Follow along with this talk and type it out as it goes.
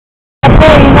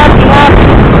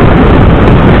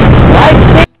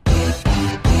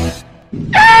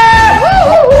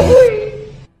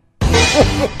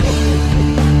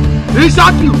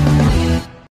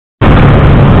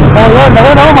Ayun,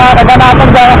 mga kaganapan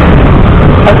dyan.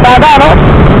 Kalsada, no?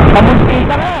 Muntik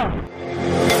na.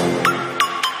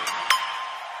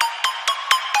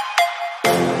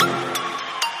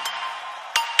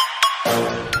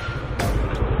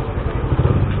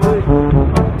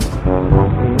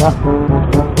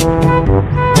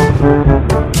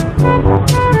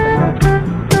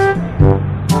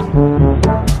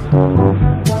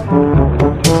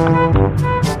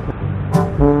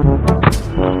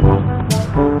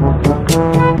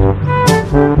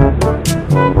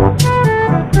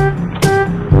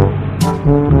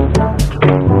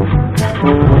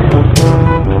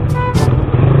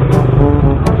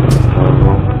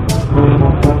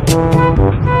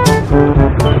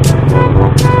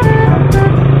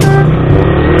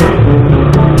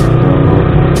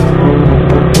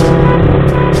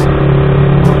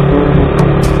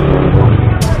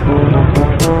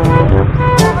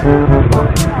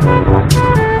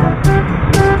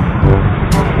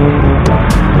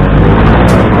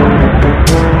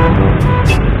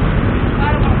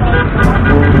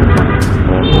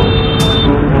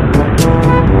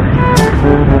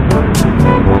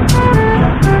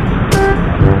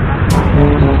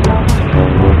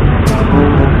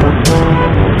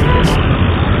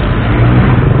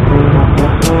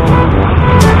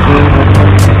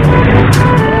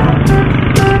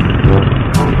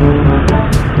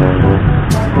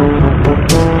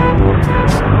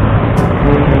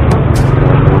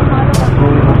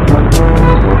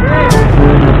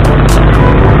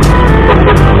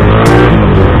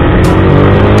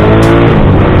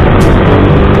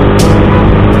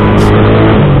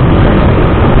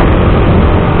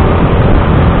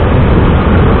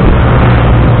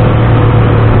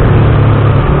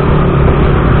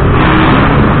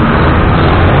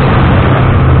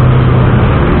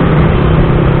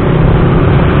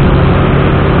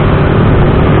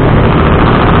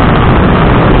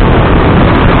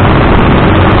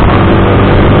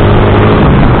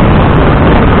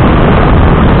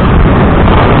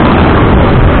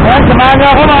 Samahan niyo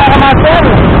ako mga kamaster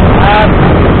at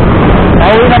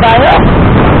pauwi na tayo.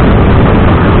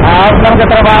 Ako lang sa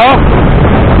trabaho.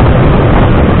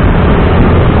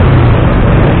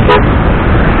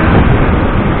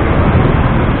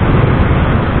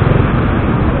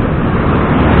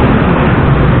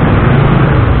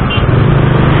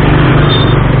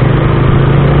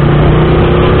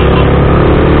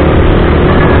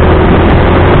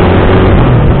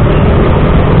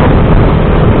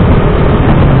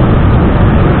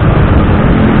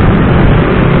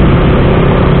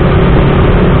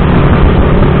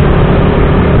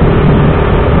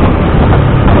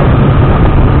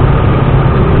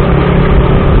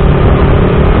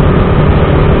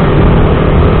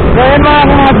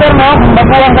 No?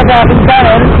 Bago lang ka sa ating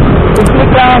channel,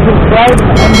 i-click lang ang subscribe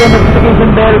and the notification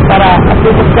bell para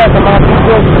updated ka sa mga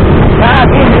videos na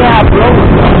aking i-upload.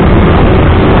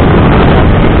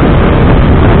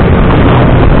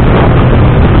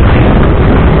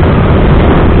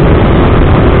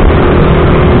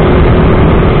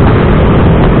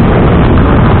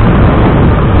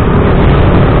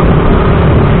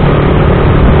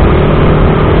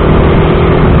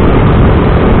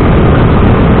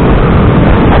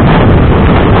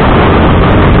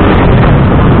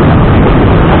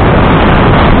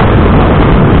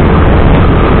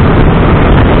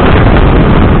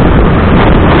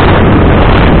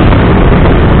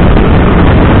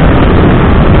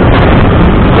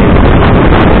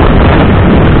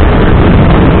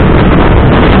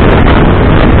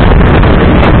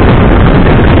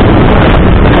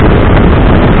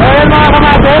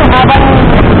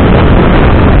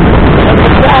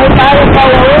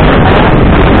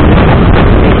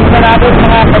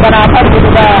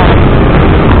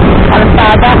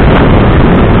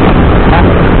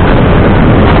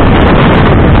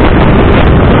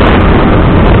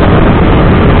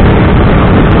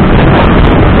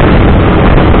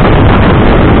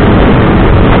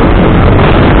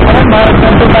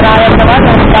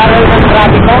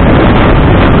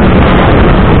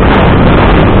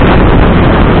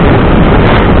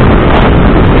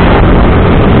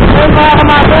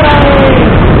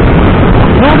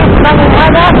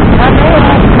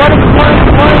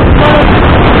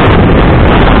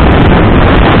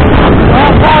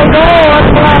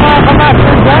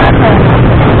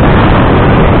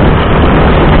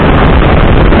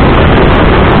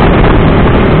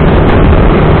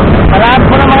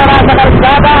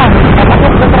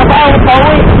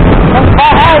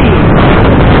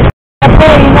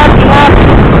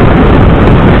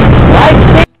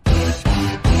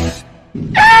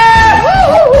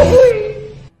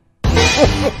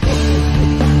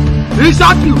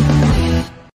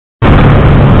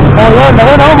 yun.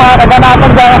 Ako no, mga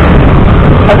kaganapan sa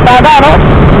kalsada, no?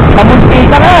 Pamuntik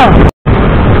ka na.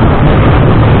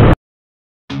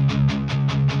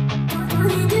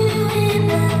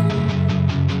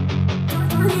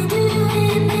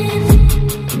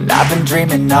 I've been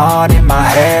dreaming on in my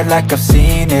head like I've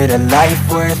seen it. A life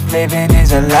worth living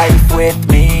is a life with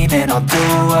meaning. I'll do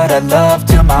what I love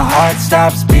till my heart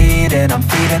stops beating. I'm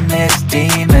feeding this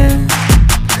demon.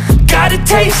 Got a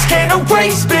taste, can't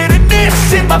erase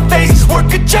bitterness in my face.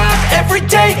 Work a job every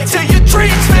day till your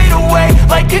dreams fade away.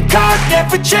 Like a card,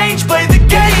 never change, play the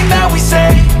game that we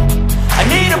say. I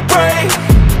need a break.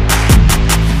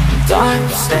 I'm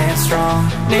staying strong,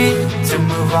 need to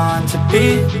move on to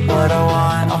be what I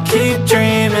want. I'll keep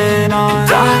dreaming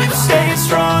on. I'm staying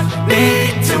strong,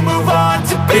 need to move on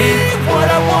to be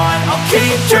what I want. I'll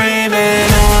keep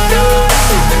dreaming on.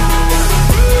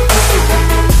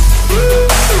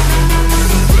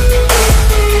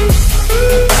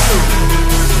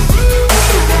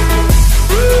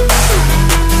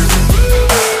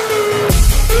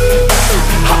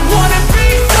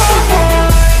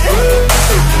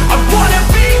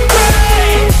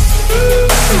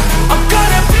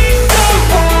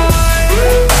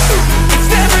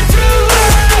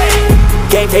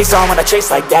 Face on when I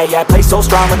chase like that. Yeah, I play so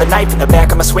strong with a knife in the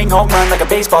back. I'ma swing home run like a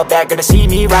baseball bat. Gonna see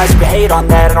me rise, you can hate on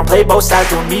that. I don't play both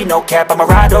sides, doing me no cap. I'ma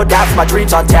ride or die for my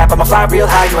dreams on tap. I'ma fly real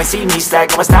high, you ain't see me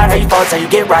slack. No, it's not how you fall, it's how you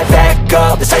get right back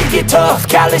up. That's how you get tough.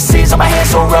 Calluses on my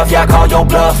hands so rough, yeah, I call your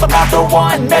bluff. I'm not the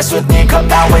one, mess with me, come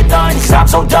out with none. Cause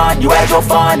I'm so done, you had your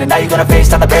fun. And now you're gonna face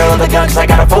down the barrel of the gun. Cause I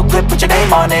got a full clip, put your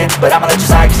name on it. But I'ma let you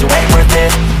slide cause you ain't worth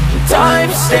it.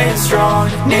 I'm staying strong,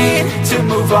 need to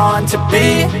move on to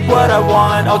be what I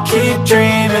want. I'll keep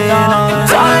dreaming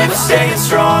on. I'm staying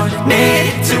strong,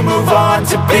 need to move on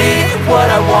to be what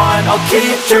I want. I'll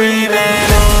keep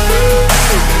dreaming on.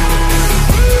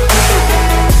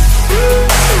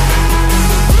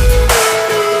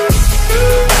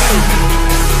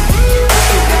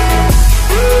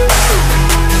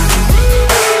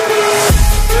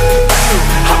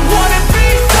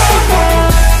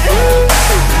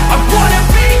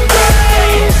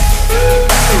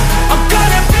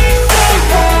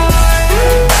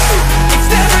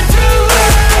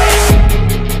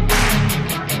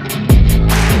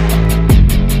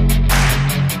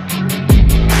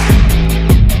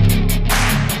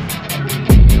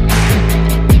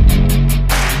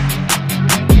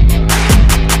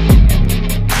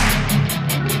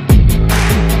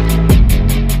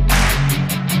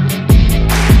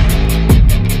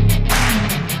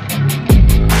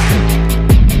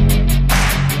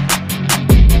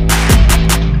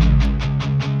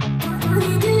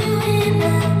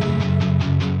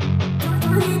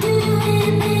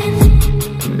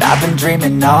 I've been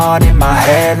dreaming on in my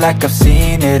head like I've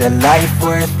seen it. A life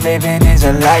worth living is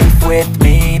a life with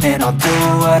meaning. I'll do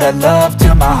what I love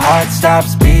till my heart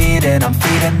stops beating. I'm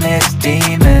feeding this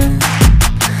demon.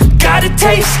 Got a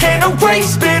taste, can't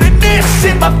erase bitterness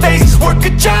in my face. Work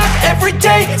a job every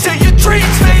day till your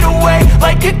dreams fade away.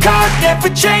 Like a card, never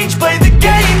change, play the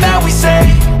game that we say.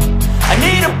 I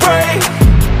need a break.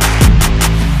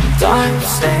 I'm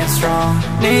staying strong,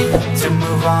 need to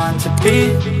move on to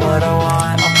be what I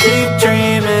want. I'll keep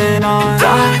dreaming on.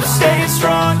 I'm staying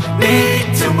strong, need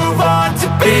to move on to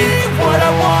be what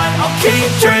I want. I'll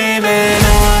keep dreaming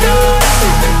on.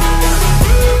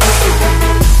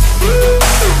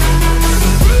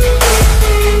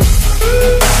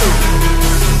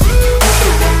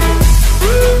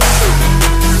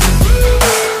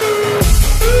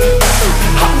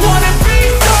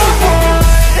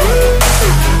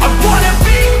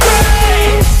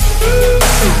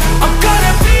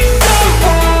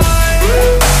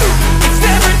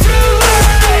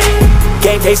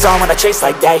 Face on when I chase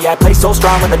like that. Yeah, I play so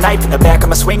strong with a knife in the back.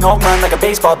 I'ma swing home run like a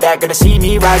baseball bat. Gonna see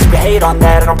me rise, you can hate on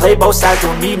that. I don't play both sides,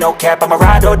 doing me no cap. I'ma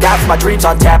ride or die for my dreams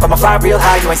on tap. I'ma fly real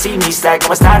high, you ain't see me slack.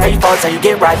 No, it's not how you fall, it's how you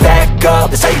get right back up.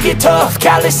 That's how you get tough.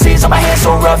 Calluses on my hands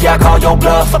so rough, yeah, I call your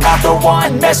bluff. I'm not the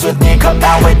one, mess with me, come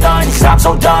out with none. Cause I'm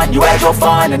so done, you had your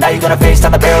fun. And now you're gonna face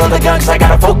down the barrel of the gun. Cause I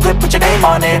got a full clip, put your name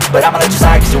on it. But I'ma let you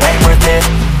slide cause you ain't worth it.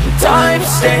 I'm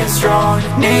staying strong,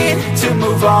 need to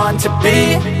move on to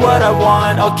be what I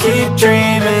want. I'll keep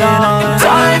dreaming on.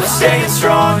 I'm staying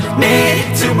strong, need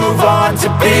to move on to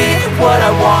be what I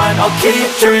want. I'll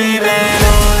keep dreaming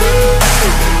on.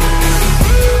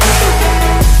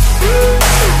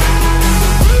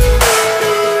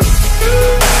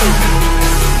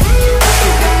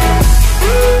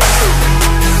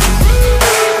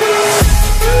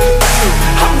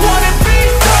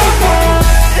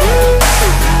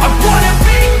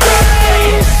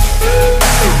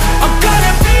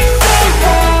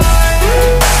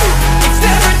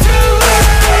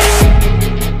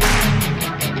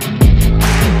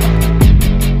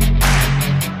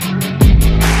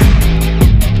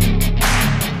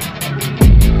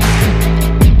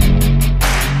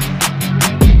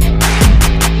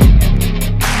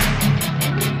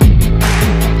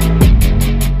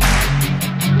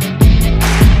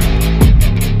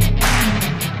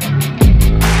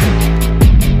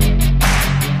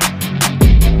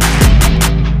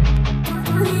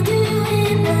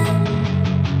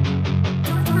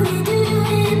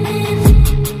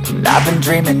 I've been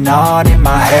dreaming on in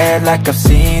my head like I've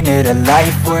seen it. A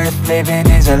life worth living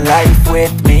is a life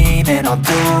with meaning. I'll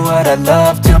do what I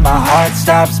love till my heart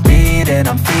stops beating.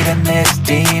 I'm feeding this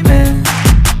demon.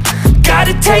 Got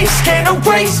a taste, can't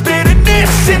erase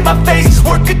bitterness in my face.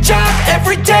 Work a job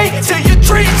every day till your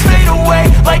dreams fade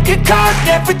away. Like a card,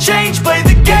 never change, play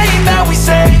the game that we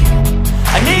say.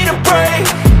 I need a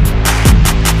break.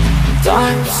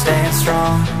 I'm staying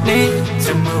strong, need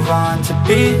to move on to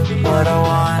be what I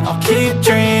want. I'll keep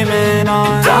dreaming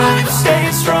on. I'm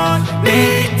staying strong,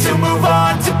 need to move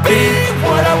on to be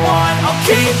what I want. I'll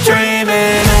keep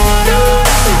dreaming on.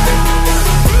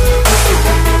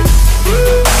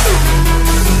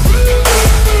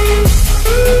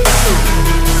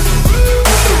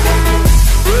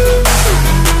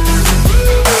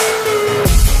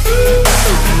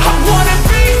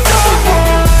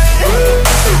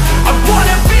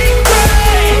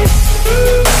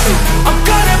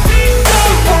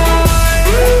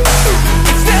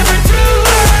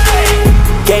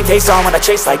 Face on when I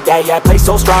chase like that, yeah, I play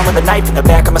so strong with a knife in the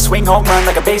back. I'ma swing home run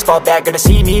like a baseball bat. Gonna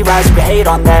see me rise, you can hate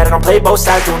on that. I don't play both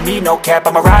sides, doing me no cap.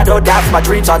 I'ma ride or die for my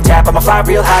dreams on tap. I'ma fly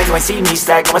real high, you ain't see me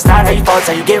slack. No, it's not how you fall, it's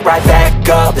how you get right back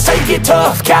up. That's how you get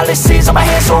tough. Calluses on my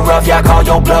hands so rough, yeah, I call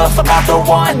your bluff. I'm not the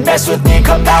one, mess with me and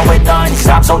come out with none. Cause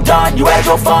I'm so done, you had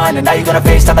your fun. And now you're gonna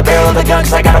face down the barrel of the gun.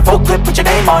 Cause I got a full clip, put your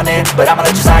name on it. But I'ma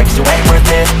let you slide cause you ain't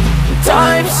worth it.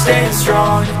 I'm staying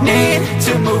strong, need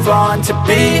to move on to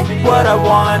be what I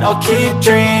want. I'll keep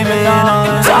dreaming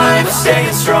on. I'm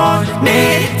staying strong,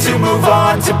 need to move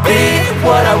on to be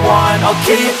what I want. I'll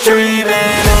keep dreaming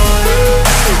on.